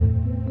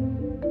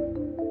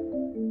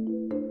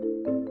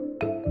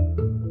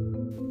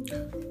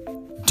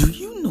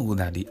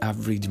know that the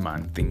average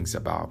man thinks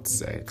about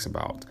sex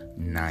about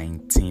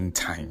 19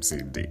 times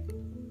a day?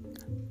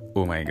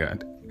 Oh my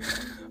God.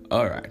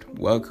 Alright,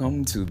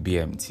 welcome to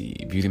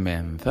BMT, Beauty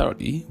Men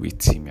Therapy with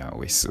Timia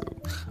Wesu.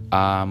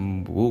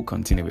 We'll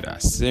continue with our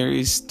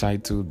series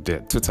titled The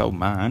Total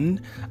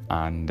Man.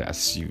 And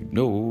as you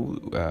know,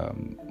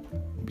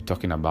 we're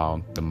talking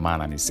about the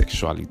man and his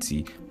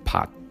sexuality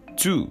part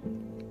 2.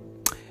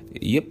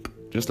 Yep,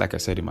 just like I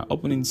said in my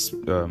opening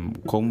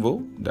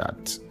convo,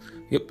 that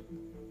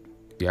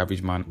the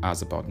average man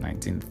has about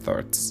 19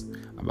 thoughts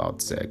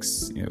about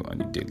sex,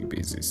 on a daily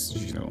basis.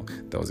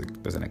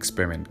 There's an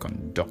experiment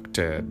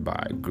conducted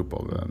by a group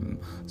of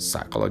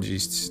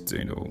psychologists,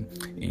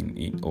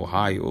 in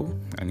Ohio,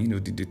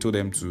 and they told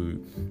them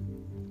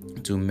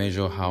to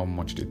measure how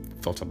much they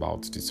thought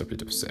about the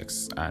subject of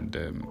sex, and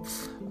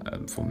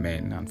for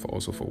men and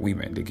also for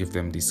women, they gave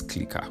them this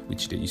clicker,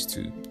 which they used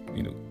to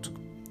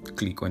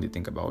click when they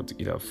think about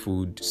either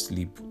food,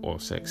 sleep, or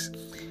sex,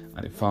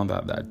 and they found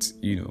out that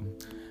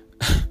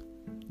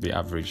the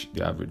average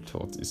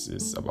thought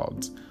is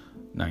about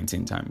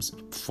 19 times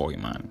for a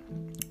man.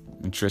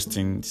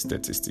 Interesting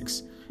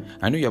statistics.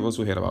 I know you have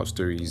also heard about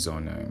stories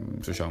on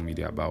social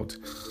media about,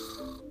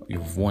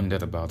 you've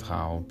wondered about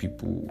how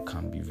people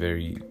can be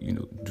very,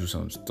 do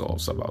some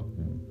stuff about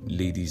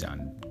ladies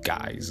and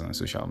guys on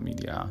social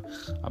media,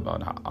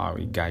 about how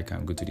a guy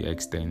can go to the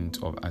extent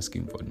of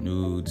asking for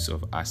nudes,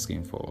 of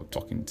asking for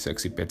talking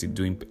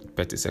doing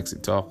petty sexy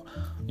talk,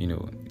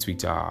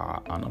 Twitter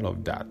and all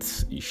of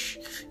that ish.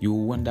 You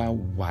wonder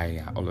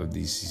why all of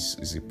this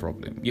is a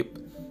problem. Yep,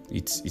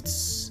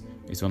 it's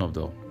one of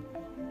the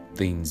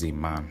things a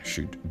man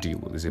should deal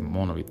with. It's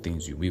one of the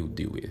things you will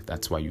deal with.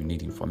 That's why you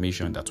need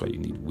information. That's why you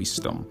need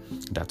wisdom.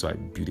 That's why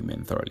Beauty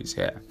Men Therapy is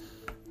here.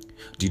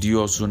 Did you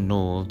also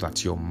know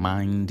that your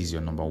mind is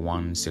your number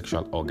one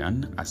sexual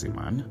organ as a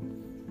man?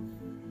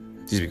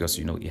 This is because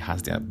it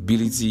has the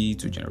ability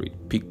to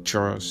generate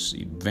pictures,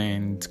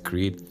 events,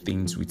 create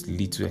things with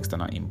little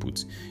external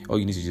input. All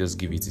you need to just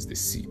give it is the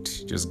seed.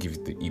 Just give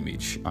it the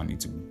image and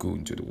it will go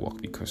into the work,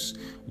 because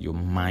your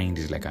mind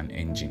is like an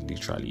engine,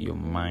 literally. Your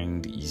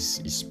mind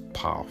is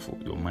powerful.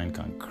 Your mind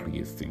can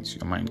create things.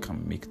 Your mind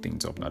can make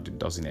things up that it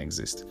doesn't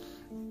exist.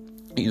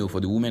 For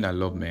the women that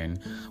love men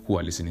who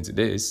are listening to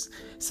this,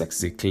 sex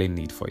is a clear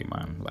need for a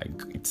man.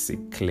 Like, it's a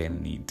clear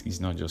need. It's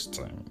not just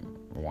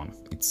one.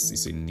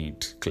 It's a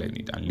need, clear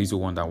need. And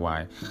little wonder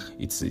why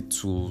it's a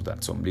tool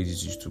that some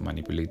ladies use to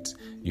manipulate,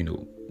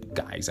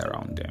 guys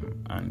around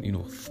them.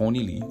 And,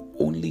 funnily,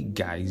 only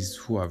guys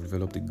who have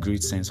developed a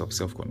great sense of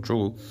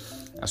self-control,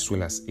 as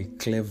well as a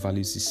clear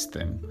value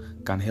system,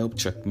 can help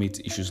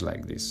checkmate issues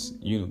like this,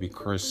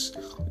 because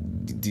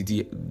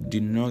the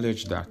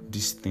knowledge that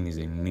this thing is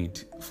a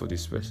need for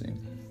this person,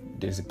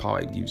 there's a power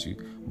it gives you,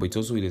 but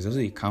there's also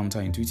a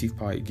counterintuitive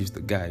power it gives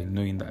the guy,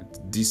 knowing that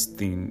this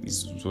thing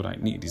is what I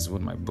need, is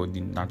what my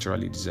body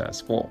naturally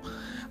desires for.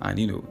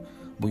 And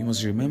but you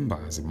must remember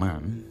as a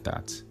man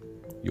that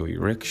your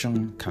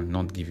erection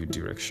cannot give you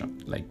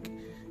direction. Like,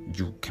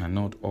 you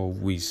cannot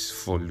always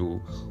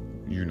follow,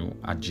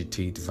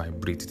 agitate,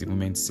 vibrate. The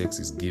moment sex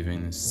is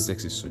given,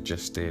 sex is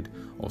suggested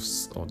or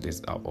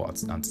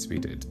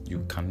anticipated,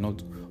 you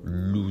cannot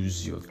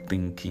lose your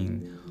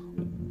thinking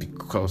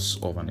because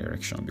of an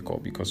erection,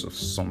 because of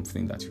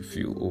something that you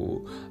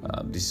feel,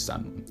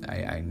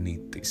 I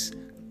need this.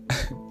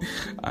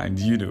 And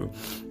you're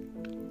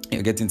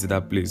getting to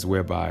that place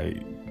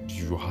whereby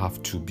you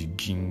have to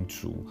begin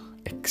to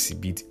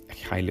exhibit a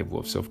high level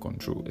of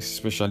self-control,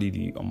 especially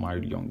the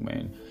unmarried young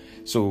men.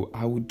 So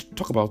I would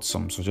talk about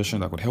some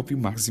suggestions that could help you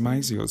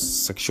maximize your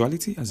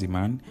sexuality as a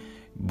man,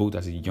 both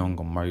as a young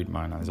unmarried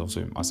man and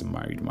also as a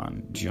married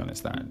man. Do you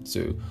understand?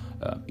 So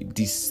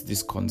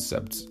this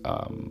concept,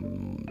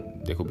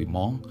 there could be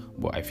more,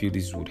 but I feel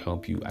this would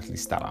help you at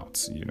least start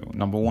out.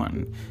 Number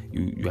one,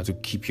 you have to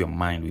keep your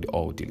mind with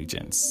all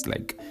diligence.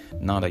 Like,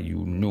 now that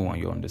you know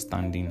and you're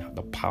understanding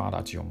the power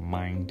that your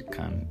mind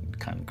can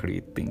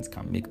create things,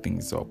 can make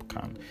things up,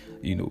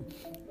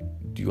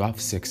 you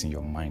have sex in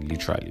your mind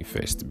literally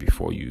first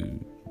before you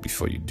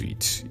do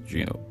it,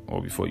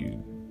 or before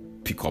you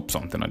pick up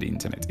something on the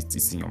internet.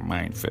 It's in your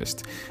mind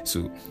first.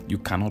 So you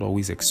cannot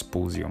always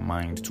expose your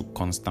mind to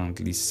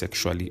constantly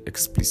sexually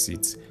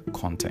explicit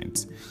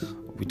content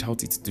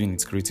without it doing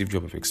its creative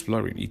job of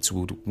exploring. It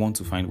would want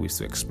to find ways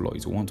to explore.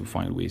 It would want to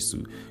find ways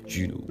to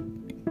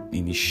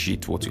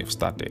initiate what you have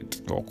started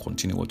or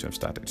continue what you have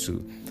started.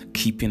 So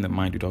keeping the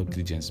mind without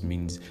diligence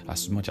means,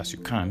 as much as you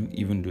can,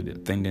 even though the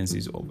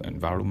tendencies of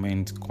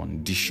environment,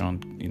 condition,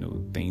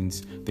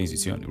 things you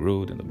see on the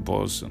road and the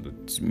bus, on the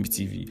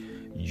TV,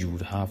 you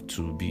would have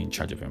to be in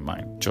charge of your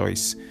mind.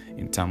 Choice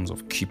in terms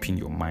of keeping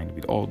your mind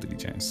with all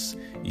diligence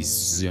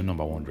is your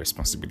number one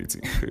responsibility.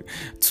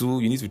 2,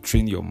 you need to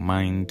train your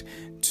mind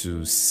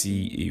to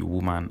see a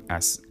woman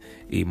as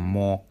a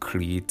more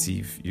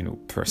creative,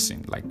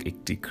 person,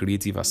 like the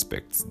creative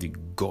aspect, the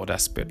God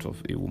aspect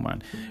of a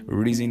woman.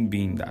 Reason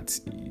being that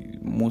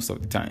most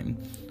of the time,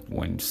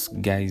 when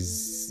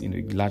guys,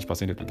 large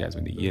percentage of the guys,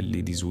 when they hear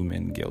ladies,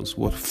 women, girls,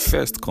 what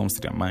first comes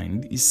to their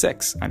mind is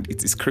sex. And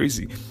it is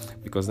crazy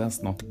because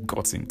that's not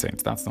God's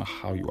intent. That's not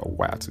how you are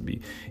wired to be.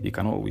 You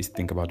cannot always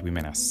think about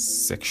women as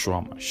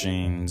sexual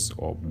machines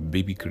or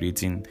baby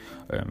creating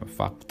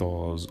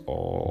factors,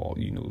 or,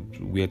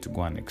 where to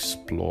go and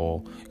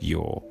explore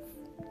your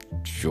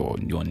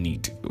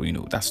need.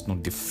 That's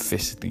not the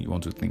first thing you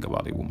want to think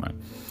about a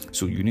woman.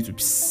 So you need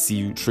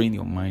to train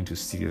your mind to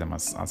see them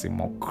as a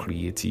more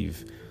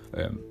creative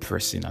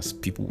person, as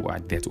people who are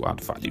there to add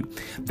value.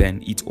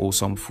 Then eat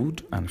wholesome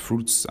food and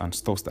fruits and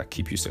stuff that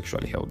keep you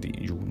sexually healthy.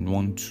 You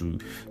want to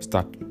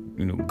start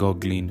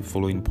googling,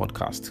 following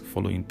podcasts,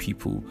 following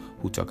people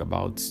who talk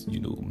about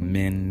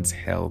men's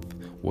health,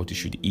 what you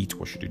should eat,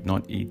 what should you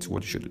not eat,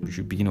 what you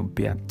should be,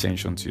 pay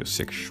attention to your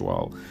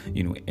sexual,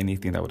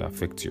 anything that would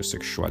affect your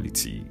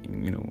sexuality,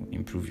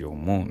 improve your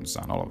hormones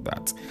and all of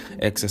that.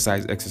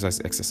 Exercise.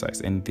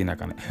 Anything that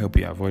can help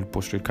you avoid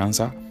prostate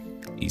cancer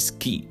is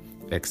key.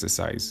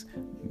 Exercise.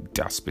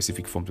 There are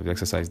specific forms of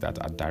exercise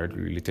that are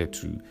directly related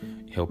to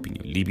helping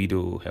your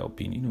libido,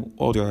 helping,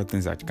 all the other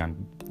things that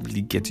can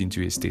really get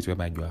into a state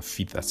whereby you are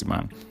fit as a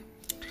man.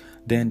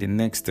 Then the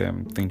next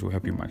thing to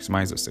help you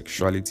maximize your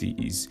sexuality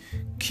is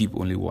keep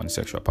only one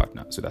sexual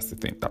partner. So that's the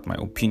thing. That my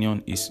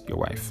opinion is your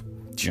wife.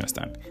 Do you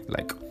understand?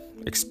 Like,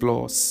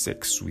 explore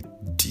sex with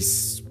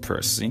this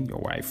person, your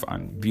wife,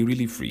 and be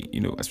really free.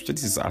 Especially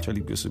this is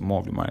actually goes to more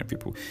of the married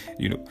people.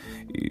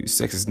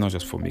 Sex is not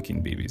just for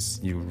making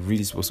babies. You're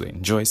really supposed to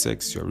enjoy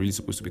sex. You're really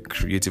supposed to be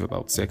creative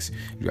about sex.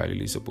 You are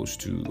really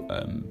supposed to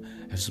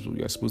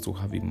you're supposed to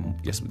have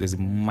there's a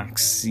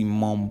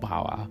maximum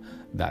power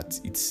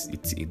that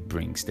it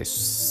brings. There's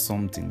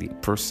something, the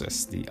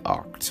process, the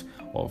act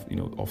of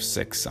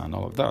sex and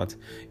all of that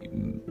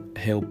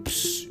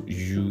helps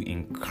you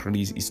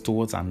increase. It's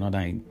towards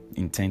another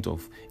intent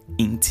of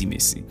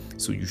intimacy.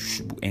 So you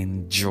should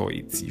enjoy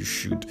it. You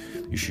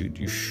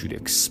should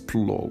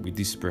explore with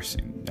this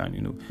person,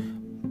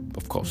 and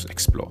of course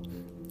explore.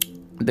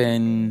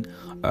 Then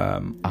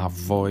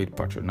avoid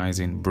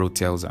patronizing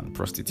brothels and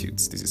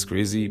prostitutes. This is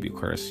crazy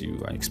because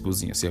you are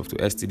exposing yourself to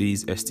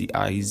STDs,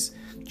 STIs,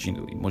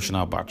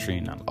 emotional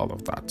battering and all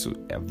of that. So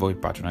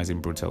avoid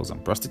patronizing brothels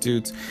and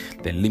prostitutes.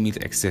 Then limit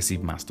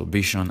excessive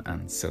masturbation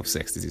and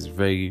self-sex. This is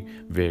very,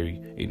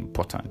 very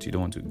important. You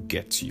don't want to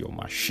get your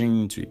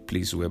machine to a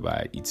place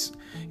whereby it's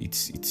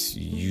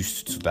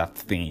used to that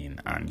thing,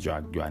 and you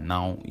are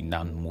now in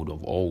that mode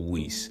of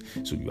always.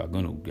 So you're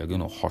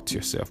gonna hurt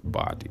yourself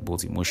bad,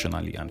 both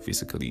emotionally and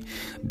physically.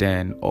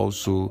 Then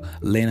also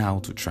learn how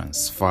to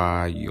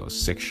transfer your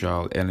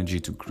sexual energy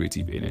to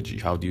creative energy.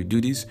 How do you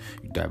do this?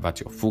 You divert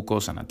your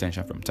focus and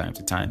attention from time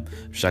to time,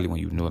 especially when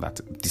you know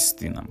that this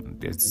thing,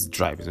 there's this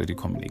drive is already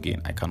coming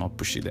again. I cannot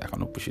push it there.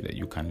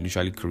 You can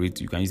literally create.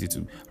 You can use it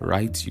to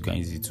write. You can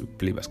use it to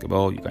play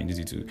basketball. You can use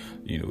it to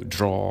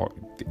draw.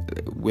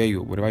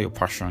 Whatever your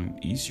passion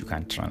is, you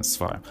can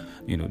transfer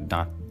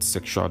that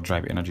sexual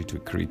drive energy to a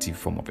creative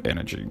form of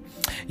energy.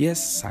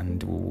 Yes,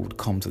 and we would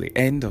come to the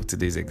end of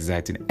today's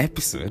exciting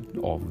episode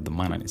of The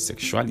Man and His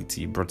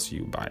Sexuality, brought to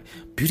you by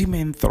Beauty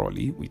Men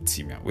Thoroughly with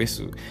Timi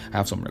Awesu. I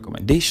have some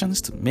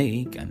recommendations to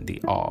make, and they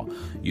are,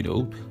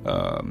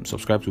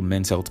 subscribe to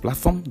Men's Health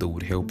platform that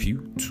would help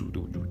you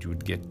you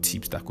would get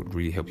tips that could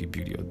really help you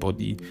build your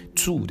body.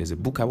 2, there's a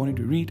book I wanted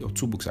to read, or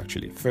 2 books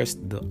actually.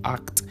 First, The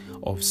Act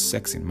of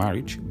Sex in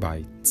Marriage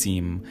by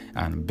Tim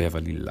and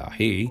Beverly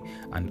LaHaye,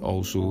 and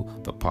also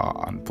The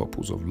Power and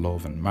Purpose of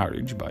Love and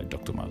Marriage by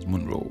Dr. Miles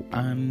Monroe.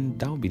 And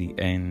that will be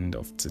the end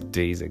of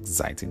today's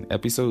exciting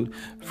episode.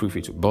 Feel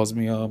free to buzz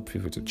me up,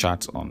 feel free to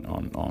chat on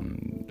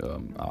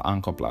our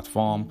Anchor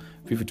platform,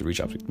 feel free to reach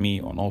out with me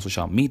on all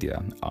social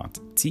media at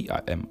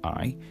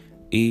TIMI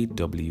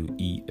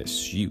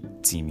AWESU,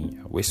 Timi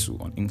Awesu,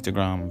 on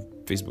Instagram,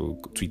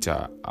 Facebook,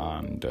 Twitter,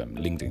 and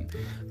LinkedIn.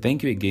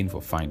 Thank you again for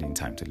finding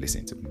time to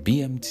listen to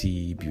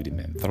BMT Beauty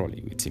Men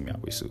Thoroughly with Timi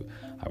Awesu.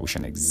 I wish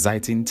an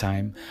exciting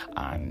time,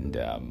 and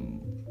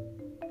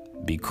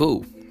be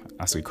cool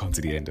as we come to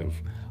the end of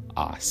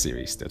our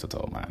series, The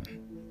Total Man.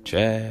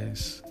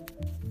 Cheers.